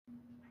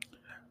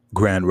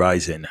Grand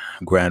Rising,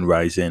 Grand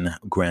Rising,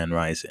 Grand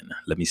Rising.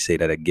 Let me say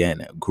that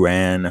again.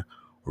 Grand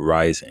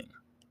Rising.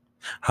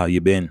 How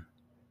you been?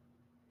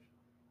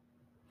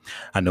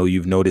 I know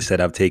you've noticed that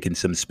I've taken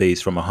some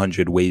space from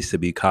 100 Ways to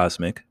Be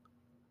Cosmic.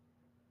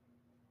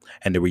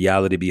 And the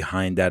reality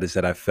behind that is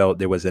that I felt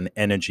there was an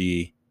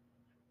energy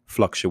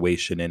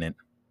fluctuation in it.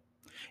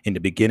 In the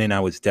beginning, I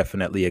was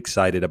definitely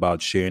excited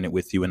about sharing it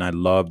with you, and I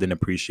loved and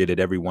appreciated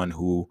everyone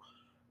who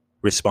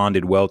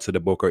responded well to the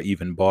book or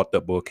even bought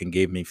the book and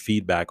gave me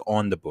feedback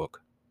on the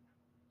book.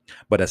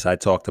 But as I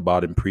talked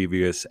about in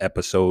previous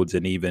episodes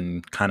and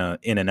even kind of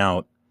in and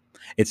out,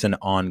 it's an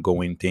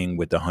ongoing thing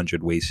with the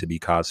 100 Ways to Be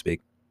Cosmic.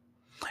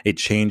 It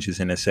changes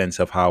in a sense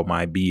of how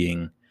my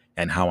being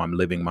and how I'm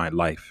living my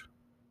life.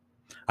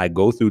 I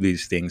go through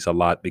these things a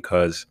lot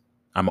because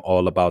I'm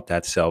all about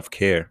that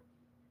self-care.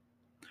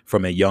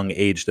 From a young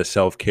age, the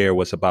self-care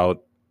was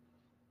about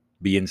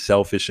being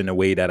selfish in a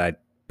way that I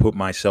put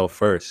myself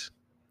first,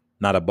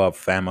 not above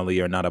family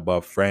or not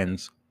above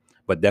friends,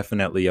 but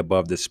definitely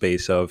above the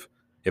space of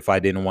if I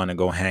didn't want to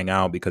go hang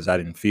out because I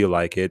didn't feel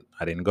like it,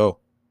 I didn't go.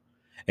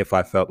 If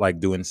I felt like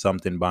doing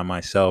something by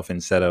myself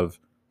instead of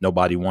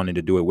nobody wanting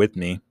to do it with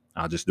me,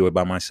 I'll just do it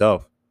by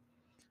myself.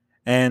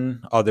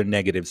 And other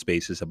negative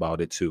spaces about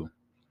it too.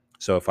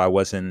 So if I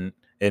wasn't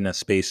in a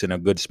space, in a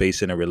good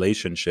space in a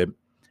relationship,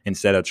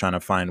 instead of trying to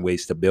find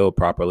ways to build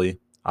properly,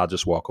 I'll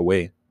just walk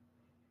away.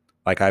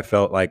 Like I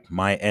felt like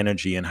my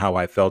energy and how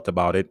I felt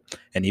about it.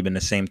 And even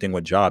the same thing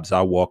with jobs.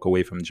 I'll walk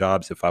away from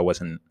jobs if I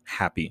wasn't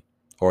happy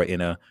or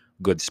in a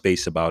good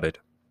space about it.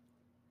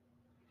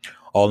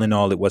 All in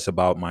all, it was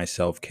about my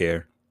self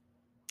care.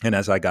 And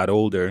as I got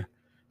older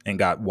and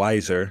got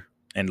wiser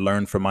and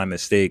learned from my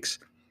mistakes,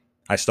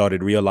 I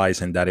started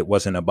realizing that it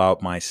wasn't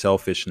about my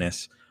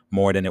selfishness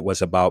more than it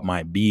was about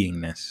my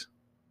beingness.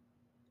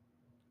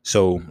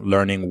 So,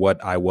 learning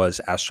what I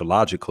was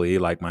astrologically,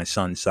 like my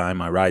sun sign,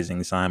 my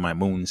rising sign, my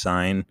moon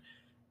sign,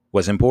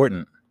 was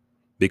important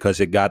because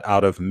it got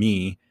out of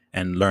me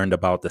and learned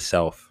about the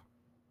self,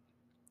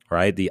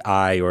 right? The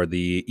I or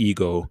the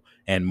ego,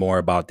 and more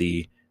about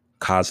the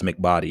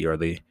cosmic body or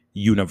the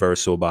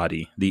universal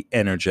body, the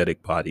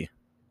energetic body.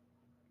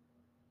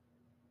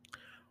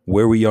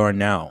 Where we are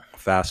now,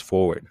 fast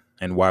forward,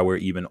 and why we're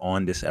even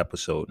on this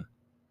episode.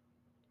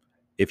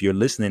 If you're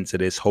listening to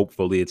this,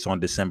 hopefully it's on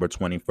December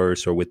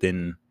 21st or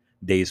within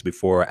days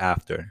before or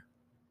after.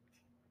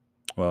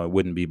 Well, it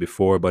wouldn't be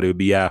before, but it would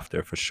be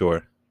after for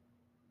sure.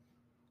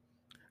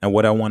 And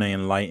what I want to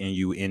enlighten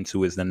you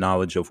into is the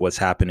knowledge of what's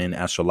happening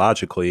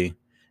astrologically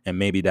and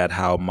maybe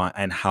how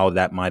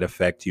that might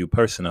affect you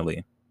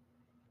personally.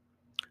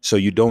 So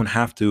you don't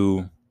have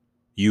to,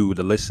 you,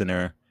 the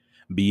listener,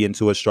 be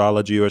into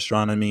astrology or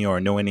astronomy or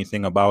know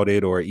anything about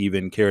it or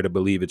even care to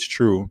believe it's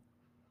true.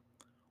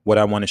 What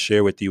I want to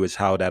share with you is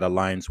how that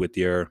aligns with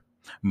your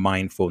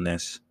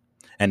mindfulness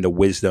and the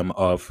wisdom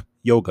of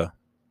yoga.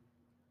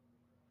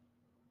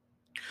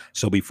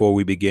 So before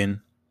we begin,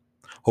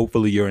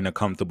 hopefully you're in a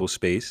comfortable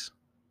space.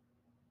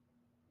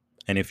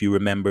 And if you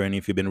remember, and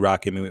if you've been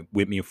rocking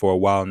with me for a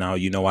while now,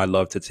 you know I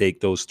love to take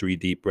those 3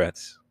 deep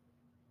breaths.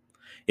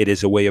 It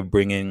is a way of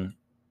bringing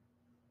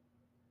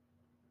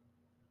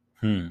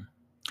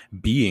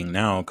being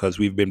now, because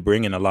we've been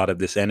bringing a lot of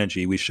this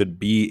energy. We should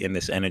be in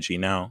this energy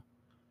now.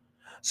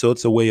 So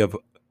it's a way of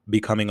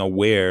becoming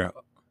aware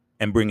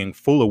and bringing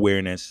full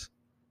awareness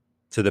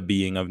to the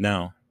being of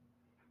now.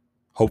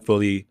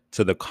 Hopefully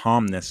to the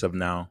calmness of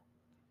now,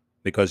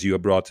 because you are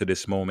brought to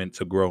this moment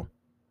to grow.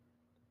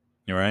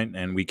 All right.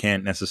 And we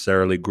can't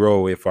necessarily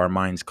grow if our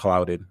mind's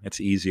clouded.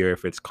 It's easier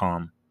if it's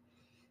calm.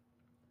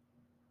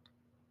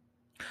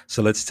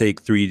 So let's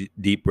take 3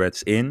 deep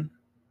breaths in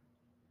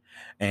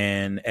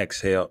and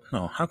exhale.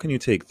 No, how can you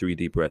take 3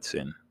 deep breaths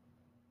in?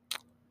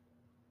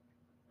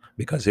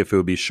 Because if it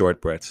would be short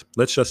breaths,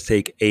 let's just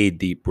take a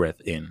deep breath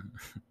in.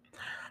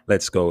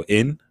 Let's go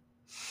in,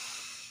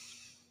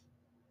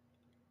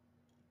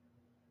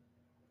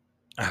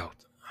 out.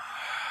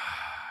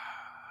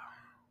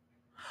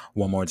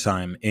 One more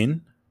time.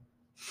 In,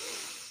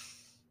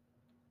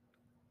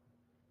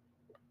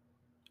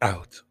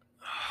 out.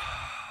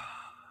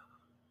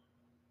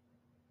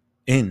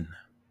 In,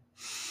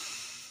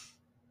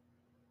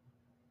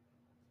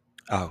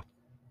 out.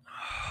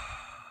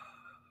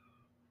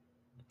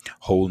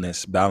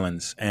 Wholeness,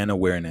 balance, and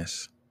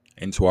awareness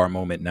into our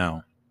moment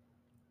now.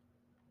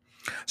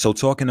 So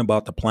talking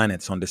about the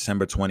planets on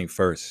December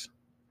 21st.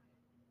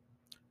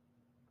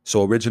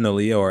 So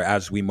originally, or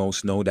as we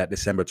most know, that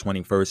December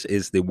 21st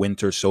is the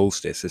winter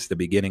solstice. It's the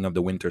beginning of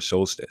the winter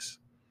solstice.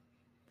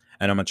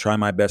 And I'm going to try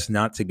my best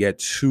not to get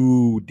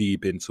too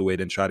deep into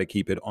it and try to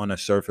keep it on a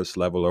surface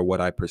level, or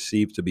what I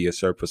perceive to be a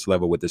surface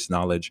level with this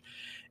knowledge,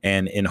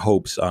 and in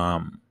hopes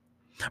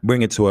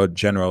bring it to a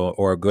general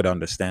or a good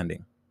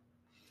understanding.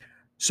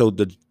 So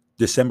the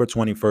December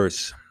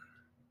 21st,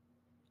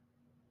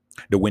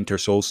 the winter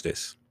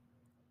solstice,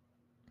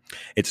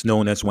 it's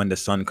known as when the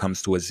sun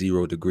comes to a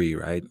 0 degree,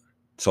 right?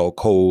 So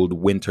cold,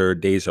 winter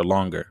days are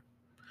longer.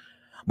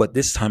 But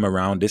this time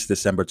around, this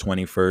December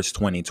 21st,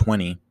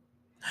 2020,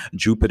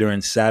 Jupiter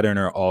and Saturn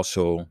are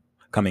also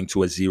coming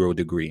to a 0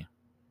 degree.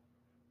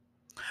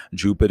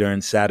 Jupiter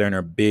and Saturn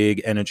are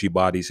big energy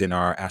bodies in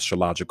our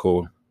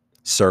astrological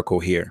circle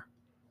here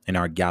in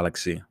our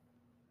galaxy.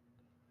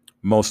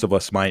 Most of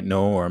us might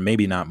know, or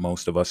maybe not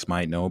most of us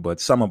might know, but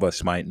some of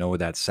us might know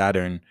that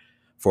Saturn,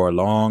 for a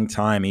long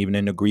time, even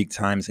in the Greek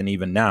times and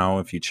even now,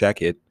 if you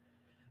check it,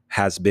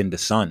 has been the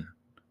sun,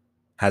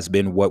 has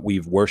been what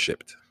we've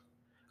worshipped,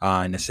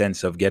 in the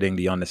sense of getting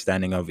the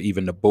understanding of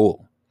even the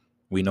bull.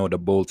 We know the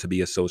bull to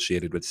be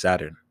associated with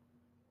Saturn.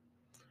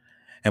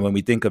 And when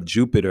we think of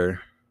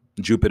Jupiter,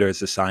 Jupiter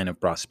is a sign of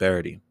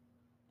prosperity.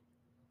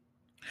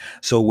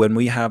 So when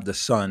we have the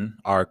sun,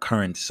 our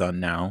current sun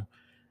now,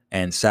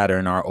 and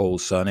Saturn, our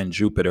old sun, and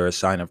Jupiter, a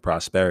sign of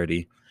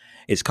prosperity,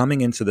 is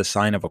coming into the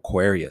sign of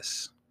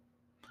Aquarius.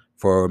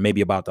 For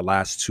maybe about the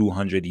last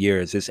 200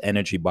 years, this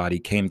energy body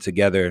came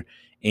together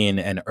in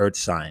an earth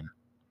sign.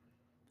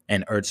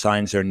 And earth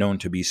signs are known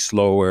to be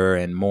slower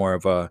and more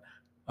of a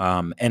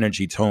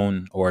energy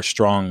tone, or a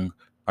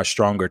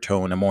stronger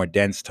tone, a more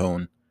dense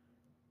tone.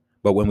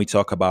 But when we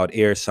talk about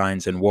air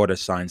signs and water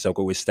signs, like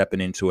what we're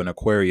stepping into an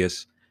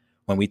Aquarius,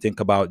 when we think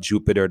about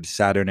Jupiter,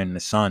 Saturn, and the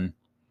sun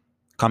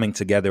coming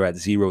together at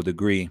 0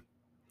 degree,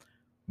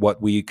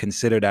 what we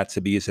consider that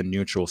to be is a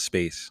neutral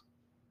space.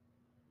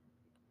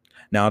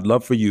 Now, I'd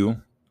love for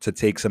you to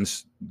take some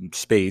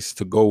space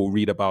to go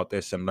read about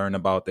this and learn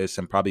about this,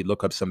 and probably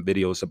look up some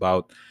videos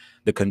about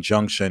the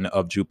conjunction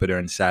of Jupiter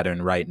and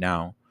Saturn right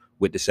now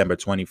with December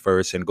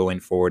 21st and going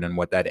forward, and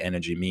what that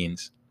energy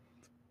means.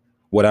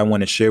 What I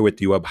want to share with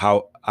you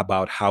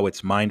about how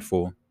it's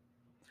mindful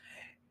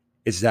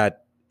is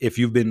that if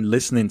you've been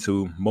listening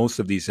to most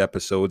of these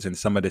episodes and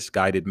some of this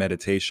guided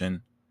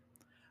meditation,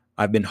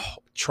 I've been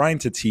trying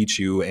to teach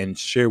you and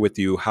share with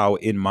you how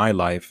in my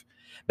life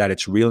that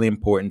it's really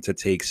important to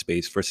take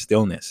space for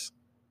stillness.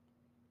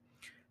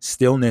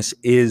 Stillness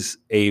is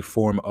a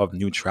form of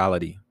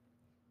neutrality.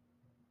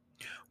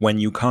 When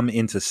you come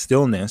into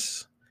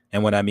stillness,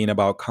 and what I mean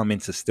about come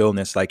into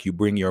stillness, like you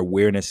bring your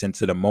awareness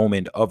into the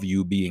moment of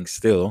you being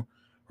still,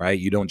 right?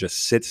 You don't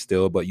just sit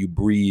still, but you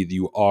breathe,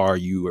 you are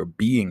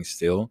being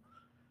still.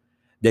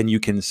 Then you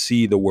can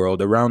see the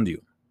world around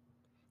you,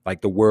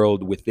 like the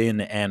world within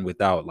and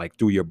without, like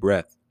through your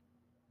breath.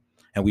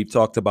 And we've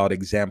talked about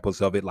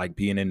examples of it, like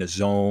being in the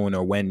zone,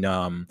 or when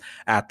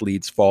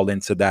athletes fall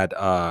into that,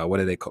 what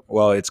do they call?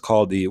 Well, it's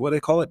called what do they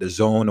call it? The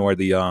zone, or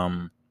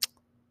the,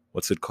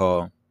 what's it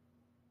called?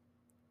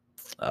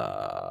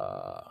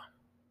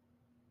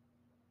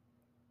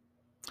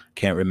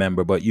 Can't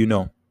remember, but you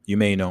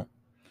may know.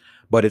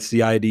 But it's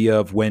the idea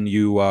of when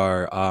you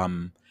are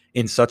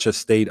in such a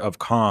state of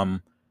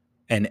calm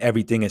and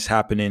everything is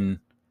happening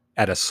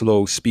at a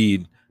slow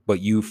speed, but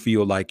you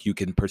feel like you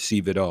can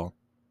perceive it all.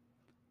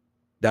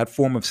 That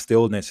form of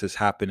stillness is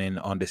happening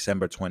on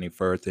December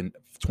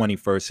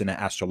 21st in an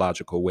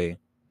astrological way,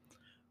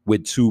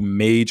 with two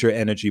major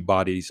energy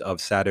bodies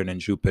of Saturn and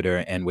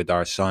Jupiter, and with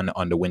our sun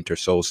on the winter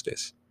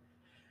solstice.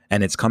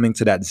 And it's coming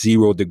to that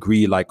 0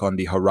 degree, like on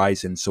the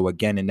horizon. So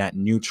again, in that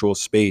neutral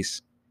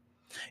space,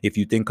 if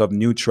you think of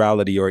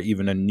neutrality, or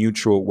even a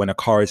neutral, when a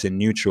car is in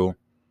neutral,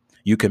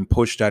 you can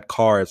push that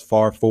car as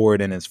far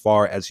forward and as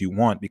far as you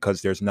want,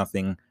 because there's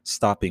nothing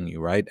stopping you,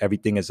 right?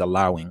 Everything is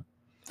allowing.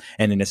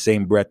 And in the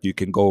same breath, you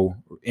can go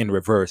in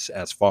reverse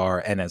as far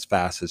and as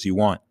fast as you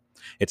want.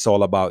 It's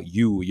all about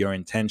you, your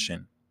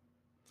intention.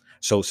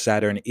 So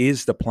Saturn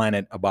is the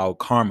planet about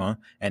karma,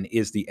 and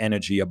is the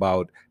energy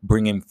about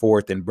bringing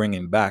forth and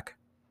bringing back.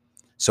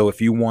 So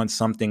if you want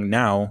something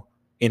now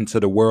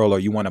into the world, or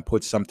you want to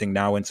put something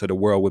now into the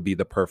world, would be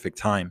the perfect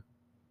time.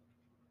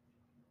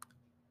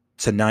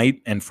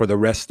 Tonight and for the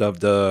rest of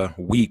the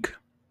week,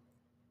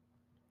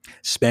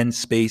 spend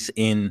space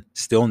in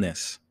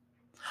stillness,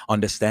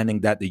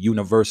 understanding that the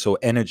universal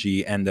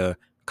energy and the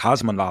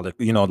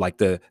cosmologic, like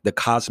the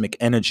cosmic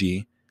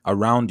energy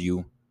around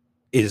you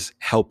is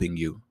helping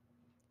you.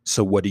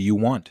 So what do you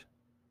want?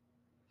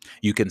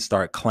 You can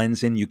start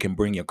cleansing. You can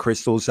bring your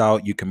crystals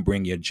out. You can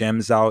bring your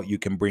gems out. You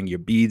can bring your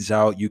beads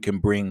out. You can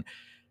bring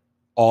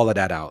all of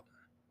that out.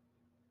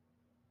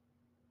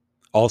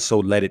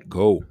 Also, let it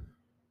go.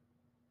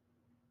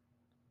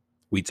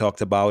 We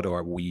talked about,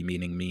 or we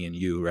meaning me and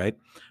you, right?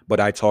 But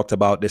I talked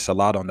about this a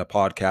lot on the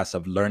podcast,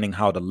 of learning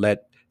how to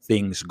let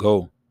things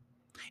go,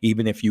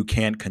 even if you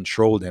can't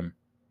control them,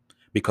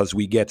 because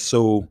we get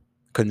so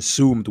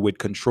consumed with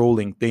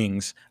controlling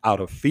things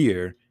out of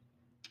fear.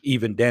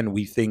 Even then,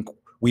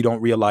 we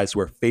don't realize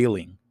we're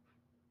failing.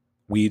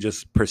 We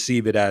just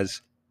perceive it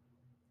as,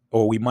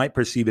 or we might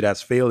perceive it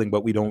as failing,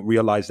 but we don't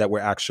realize that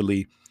we're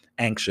actually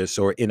anxious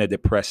or in a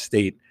depressed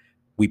state.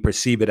 We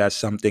perceive it as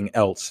something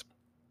else,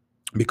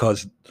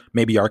 because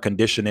maybe our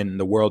conditioning in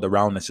the world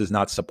around us is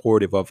not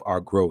supportive of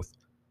our growth.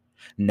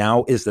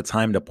 Now is the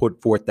time to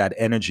put forth that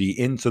energy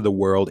into the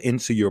world,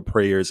 into your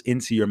prayers,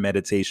 into your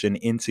meditation,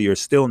 into your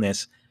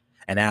stillness,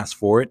 and ask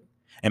for it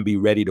and be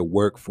ready to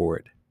work for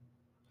it.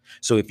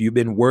 So if you've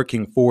been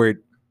working for it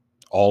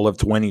all of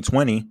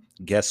 2020,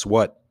 guess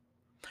what?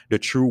 The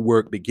true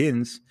work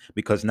begins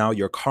because now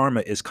your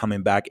karma is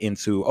coming back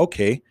into,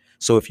 okay,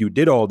 so if you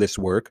did all this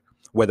work,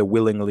 whether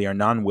willingly or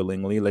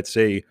non-willingly, let's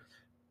say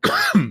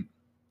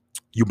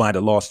you might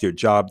have lost your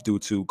job due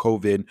to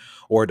COVID,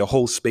 or the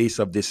whole space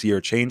of this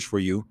year changed for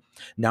you.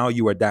 Now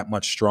you are that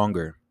much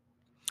stronger.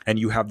 And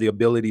you have the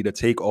ability to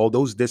take all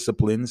those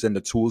disciplines and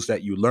the tools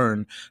that you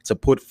learn to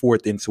put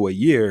forth into a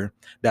year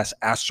that's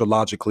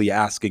astrologically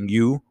asking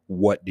you,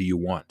 what do you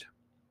want?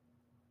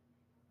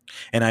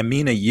 And I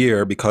mean a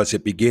year because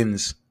it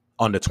begins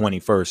on the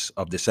 21st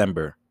of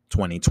December,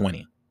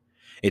 2020.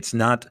 It's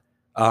not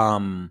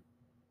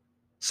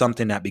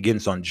something that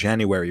begins on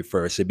January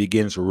 1st. It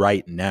begins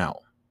right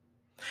now.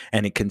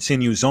 And it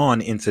continues on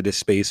into this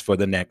space for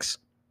the next,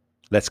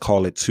 let's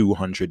call it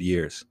 200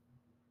 years.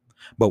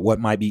 But what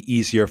might be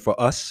easier for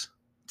us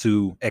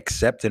to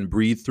accept and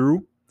breathe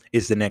through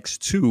is the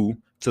next 2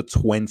 to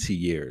 20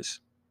 years.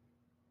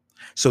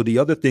 So the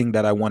other thing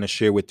that I want to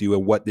share with you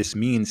and what this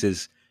means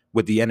is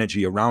with the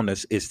energy around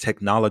us is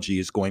technology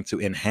is going to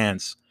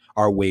enhance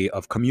our way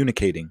of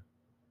communicating.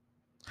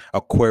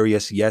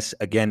 Aquarius, yes,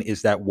 again,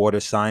 is that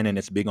water sign and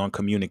it's big on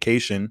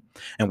communication.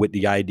 And with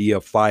the idea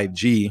of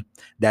 5G,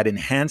 that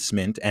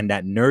enhancement and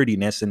that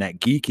nerdiness and that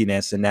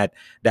geekiness and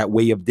that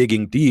way of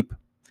digging deep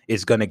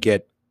is going to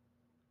get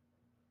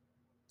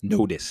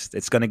noticed.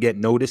 It's going to get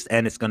noticed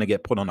and it's going to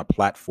get put on a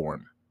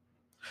platform.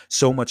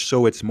 So much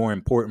so it's more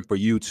important for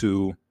you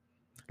to,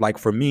 like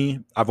for me,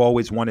 I've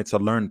always wanted to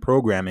learn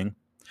programming,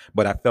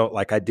 but I felt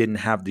like I didn't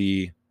have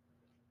the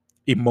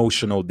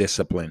emotional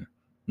discipline.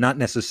 Not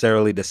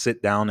necessarily to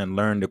sit down and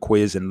learn the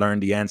quiz and learn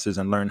the answers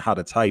and learn how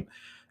to type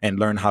and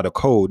learn how to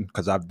code,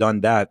 because I've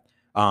done that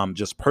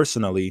just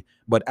personally,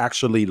 but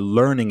actually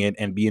learning it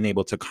and being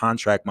able to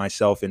contract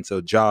myself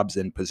into jobs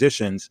and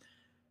positions,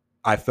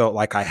 I felt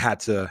like I had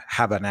to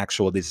have an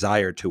actual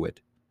desire to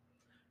it.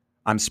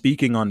 I'm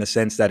speaking on the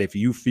sense that if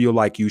you feel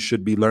like you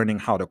should be learning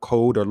how to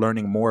code or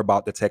learning more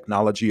about the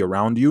technology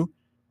around you,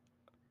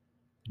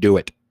 do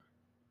it.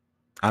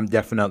 I'm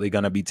definitely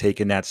going to be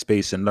taking that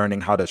space and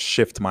learning how to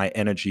shift my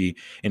energy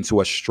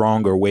into a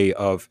stronger way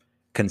of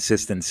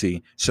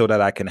consistency so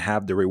that I can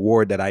have the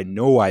reward that I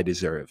know I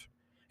deserve.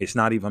 It's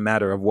not even a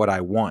matter of what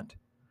I want.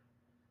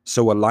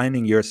 So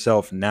aligning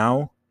yourself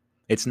now,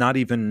 it's not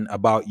even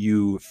about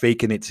you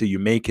faking it till you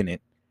making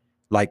it.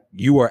 Like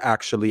you are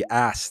actually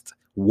asked,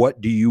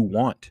 what do you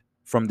want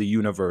from the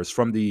universe,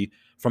 from the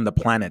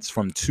planets,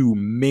 from two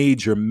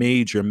major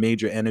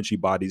energy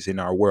bodies in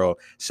our world,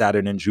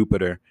 Saturn and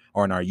Jupiter,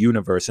 or in our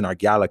universe, in our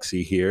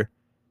galaxy here,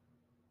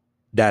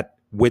 that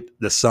with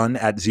the sun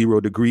at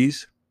 0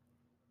 degrees,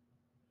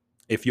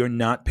 if you're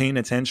not paying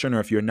attention or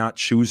if you're not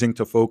choosing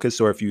to focus,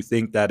 or if you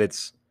think that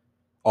it's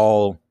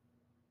all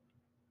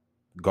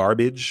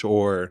garbage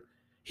or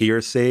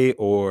hearsay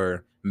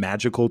or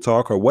magical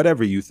talk or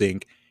whatever you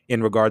think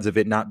in regards of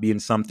it not being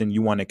something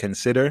you want to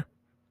consider,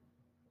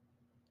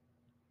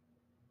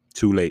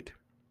 too late.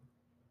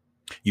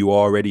 You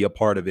are already a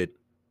part of it,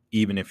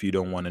 even if you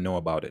don't want to know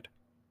about it.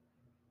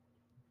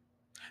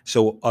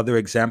 So other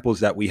examples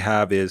that we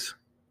have is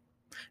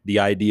the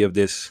idea of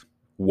this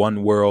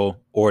one world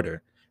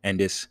order and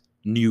this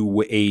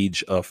new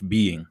age of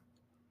being.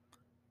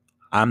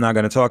 I'm not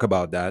going to talk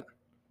about that,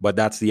 but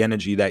that's the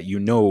energy that you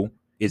know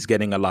is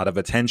getting a lot of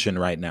attention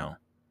right now.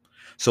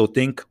 So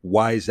think,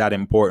 why is that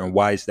important?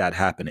 Why is that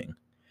happening?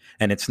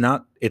 And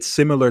it's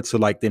similar to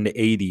like in the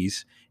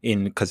 80s,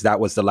 because that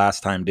was the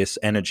last time this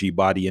energy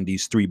body and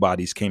these three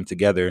bodies came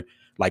together,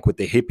 like with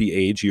the hippie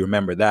age, you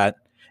remember that,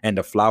 and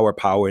the flower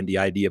power and the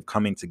idea of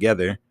coming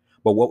together.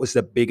 But what was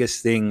the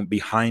biggest thing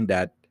behind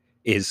that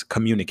is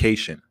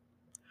communication.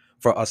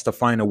 For us to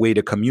find a way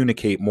to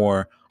communicate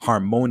more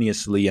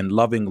harmoniously and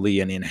lovingly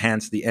and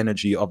enhance the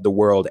energy of the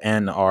world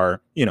and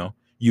our,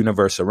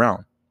 universe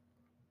around.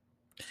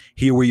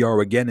 Here we are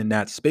again in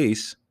that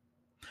space,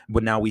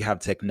 but now we have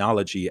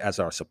technology as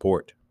our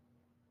support.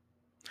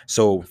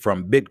 So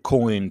from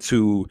Bitcoin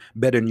to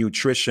better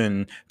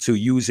nutrition to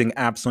using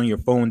apps on your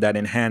phone that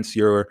enhance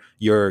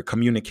your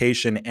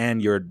communication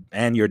and your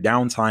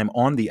downtime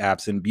on the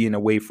apps and being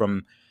away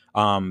from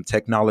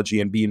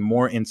technology and being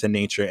more into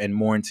nature and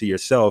more into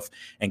yourself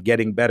and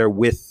getting better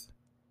with,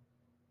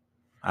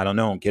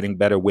 getting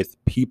better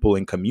with people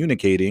and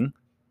communicating.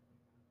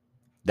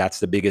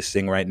 That's the biggest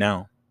thing right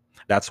now.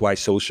 That's why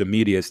social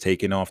media is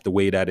taking off the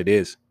way that it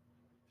is.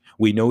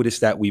 We notice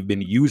that we've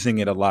been using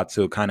it a lot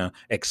to kind of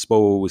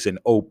expose and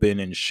open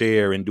and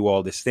share and do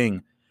all this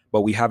thing,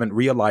 but we haven't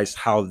realized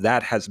how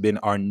that has been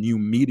our new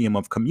medium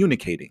of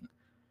communicating.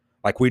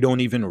 Like we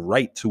don't even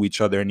write to each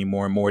other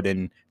anymore more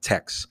than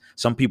text.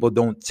 Some people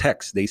don't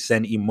text, they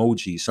send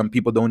emojis. Some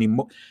people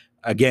don't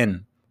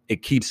again,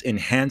 it keeps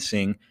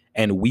enhancing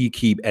and we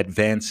keep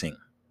advancing.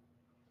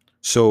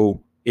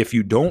 So if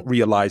you don't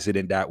realize it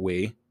in that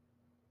way,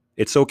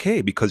 it's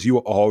okay because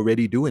you're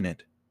already doing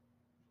it.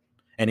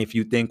 And if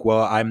you think,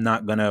 well, I'm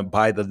not going to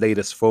buy the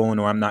latest phone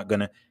or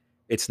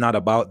it's not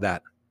about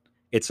that.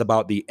 It's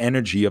about the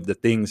energy of the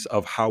things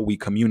of how we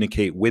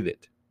communicate with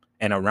it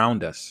and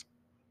around us.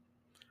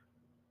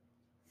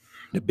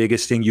 The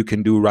biggest thing you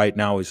can do right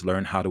now is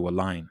learn how to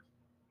align.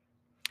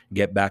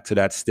 Get back to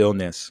that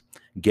stillness,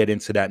 get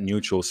into that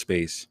neutral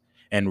space,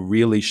 and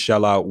really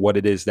shell out what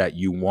it is that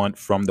you want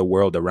from the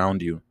world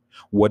around you.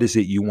 What is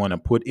it you want to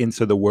put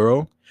into the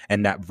world,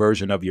 and that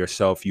version of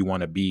yourself you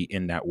want to be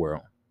in that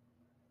world?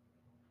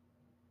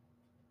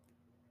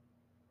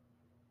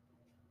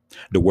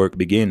 The work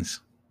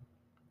begins.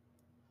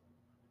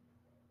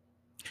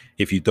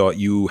 If you thought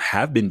you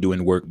have been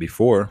doing work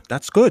before,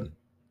 that's good.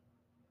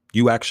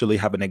 You actually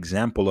have an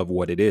example of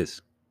what it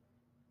is.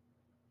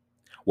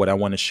 What I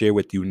want to share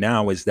with you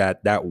now is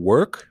that that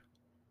work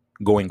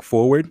going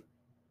forward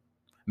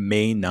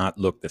may not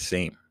look the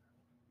same.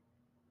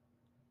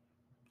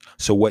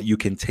 So, what you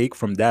can take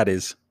from that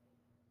is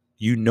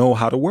you know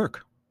how to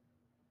work.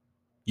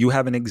 You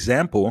have an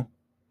example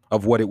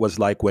of what it was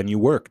like when you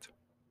worked.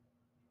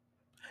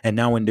 And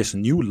now, in this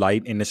new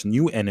light, in this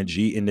new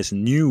energy, in this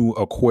new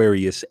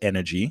Aquarius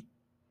energy,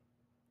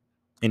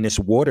 in this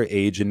water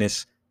age, in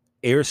this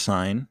air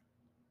sign,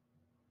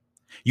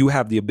 you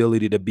have the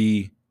ability to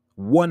be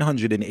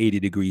 180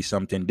 degrees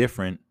something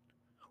different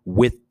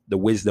with the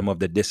wisdom of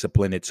the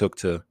discipline it took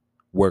to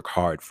work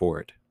hard for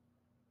it.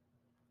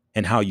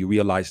 And how you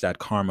realize that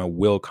karma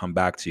will come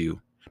back to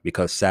you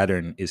because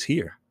Saturn is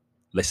here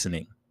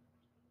listening.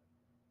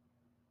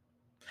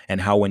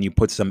 And how when you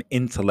put some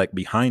intellect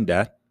behind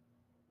that,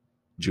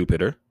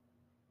 Jupiter,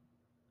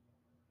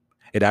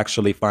 it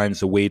actually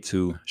finds a way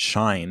to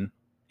shine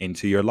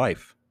into your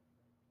life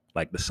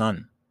like the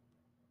sun.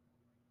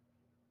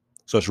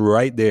 So it's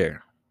right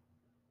there.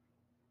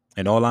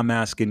 And all I'm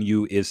asking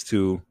you is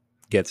to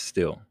get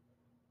still.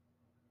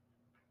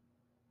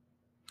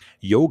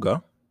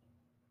 Yoga,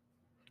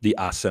 the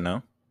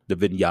asana, the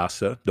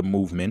vinyasa, the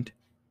movement,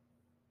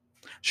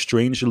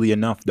 strangely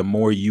enough, the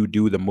more you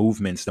do the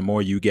movements, the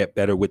more you get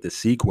better with the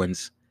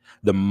sequence,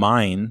 the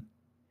mind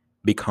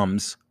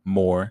becomes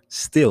more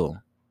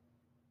still.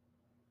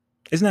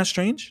 Isn't that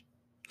strange?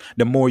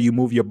 The more you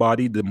move your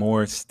body, the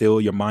more still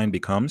your mind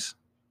becomes.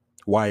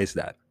 Why is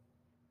that?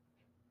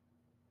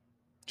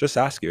 Just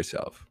ask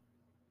yourself.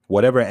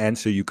 Whatever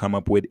answer you come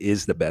up with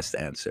is the best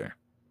answer.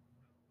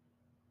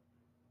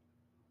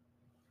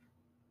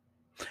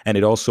 And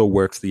it also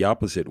works the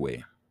opposite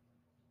way.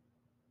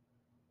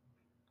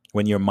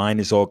 When your mind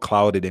is all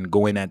clouded and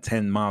going at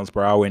 10 miles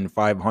per hour in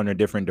 500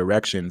 different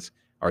directions,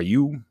 are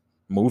you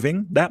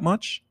moving that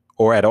much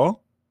or at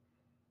all?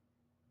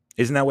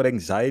 Isn't that what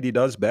anxiety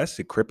does best?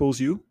 It cripples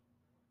you,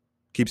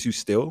 keeps you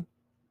still.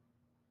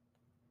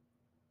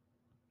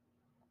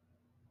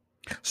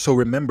 So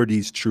remember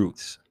these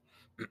truths.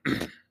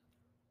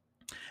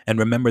 And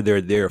remember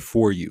they're there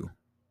for you.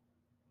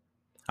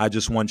 I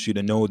just want you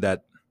to know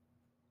that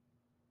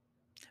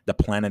the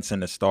planets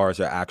and the stars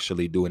are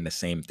actually doing the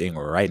same thing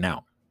right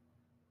now.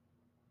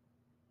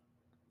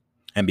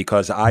 And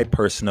because I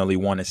personally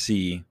want to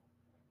see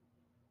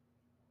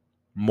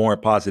more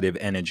positive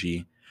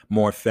energy,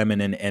 more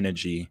feminine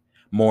energy,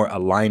 more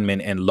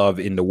alignment and love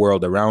in the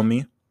world around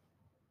me,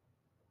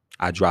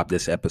 I dropped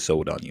this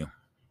episode on you.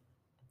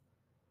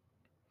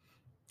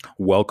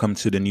 Welcome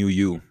to the new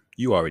you.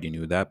 You already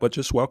knew that, but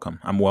just welcome.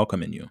 I'm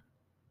welcoming you.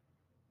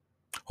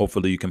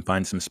 Hopefully you can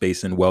find some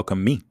space and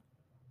welcome me,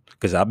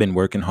 because I've been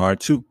working hard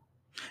too.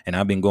 And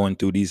I've been going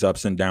through these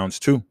ups and downs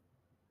too.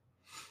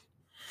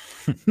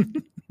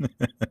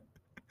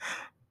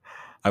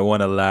 I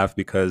want to laugh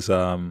because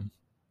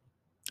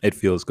it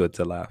feels good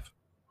to laugh.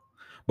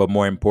 But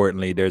more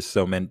importantly, there's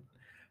so many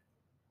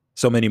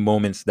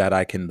moments that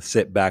I can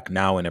sit back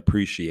now and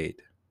appreciate.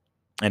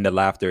 And the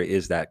laughter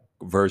is that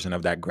version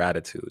of that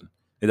gratitude.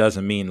 It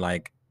doesn't mean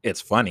like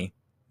it's funny,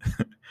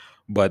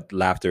 but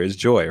laughter is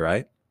joy,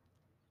 right?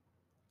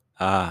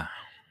 Ah,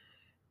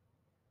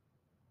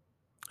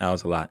 that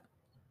was a lot.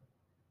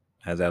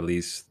 That's at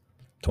least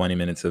 20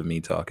 minutes of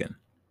me talking.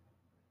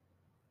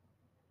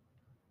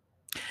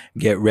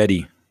 Get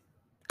ready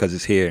because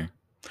it's here.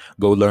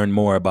 Go learn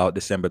more about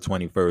December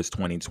 21st,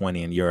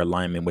 2020 and your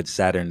alignment with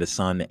Saturn, the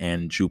Sun,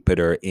 and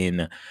Jupiter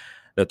in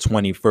the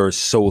 21st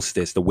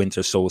solstice, the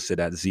winter solstice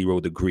at 0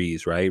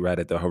 degrees, right? Right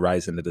at the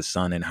horizon of the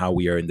sun, and how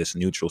we are in this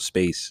neutral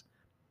space.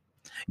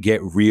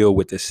 Get real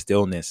with this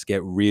stillness.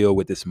 Get real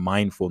with this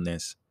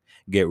mindfulness.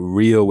 Get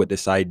real with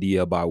this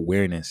idea about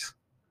awareness.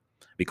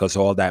 Because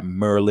all that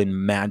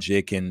Merlin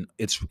magic, and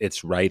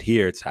it's right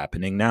here. It's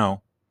happening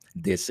now.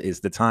 This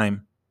is the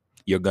time.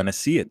 You're going to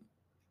see it.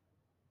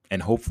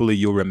 And hopefully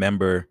you'll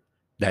remember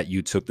that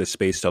you took the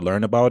space to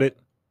learn about it.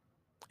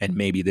 And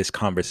maybe this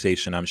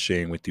conversation I'm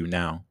sharing with you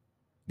now,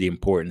 the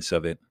importance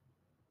of it.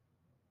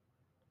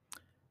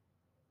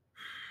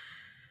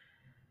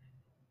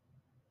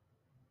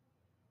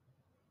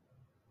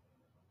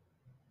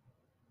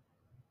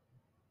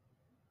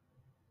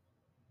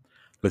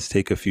 Let's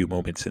take a few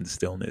moments in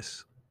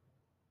stillness,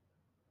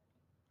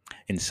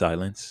 in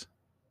silence,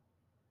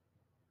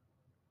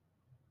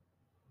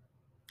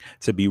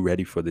 to be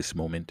ready for this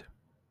moment.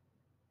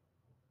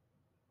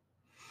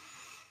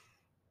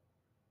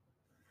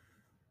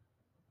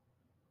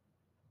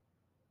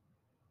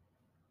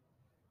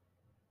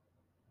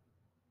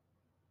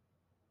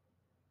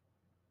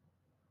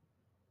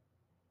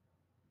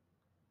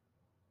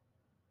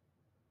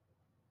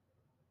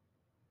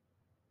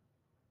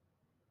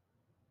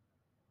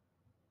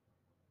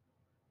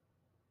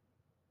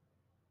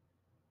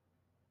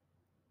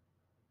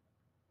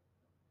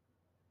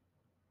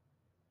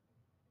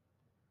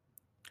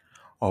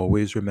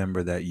 Always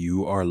remember that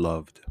you are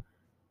loved.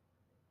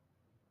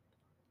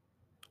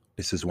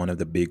 This is one of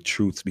the big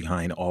truths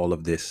behind all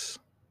of this.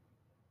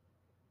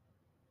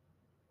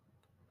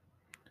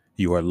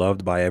 You are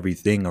loved by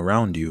everything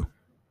around you.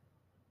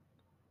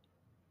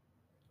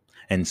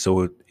 And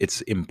so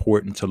it's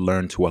important to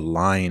learn to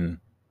align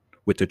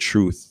with the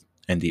truth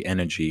and the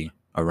energy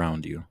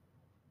around you.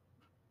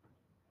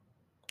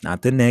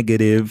 Not the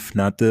negative,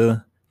 not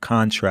the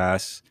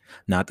contrast,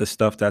 not the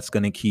stuff that's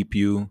going to keep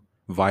you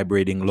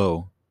vibrating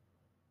low,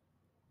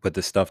 but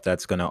the stuff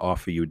that's going to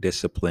offer you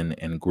discipline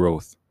and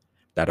growth,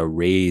 that'll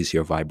raise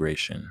your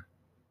vibration.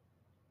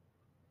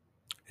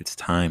 It's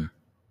time.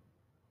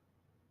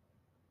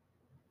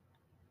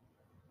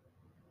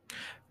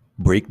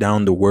 Break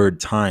down the word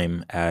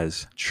time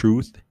as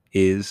truth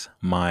is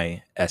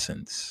my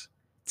essence.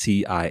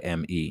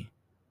 TIME.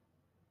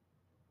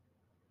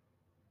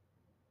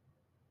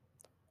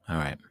 All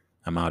right.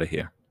 I'm out of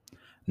here.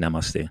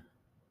 Namaste.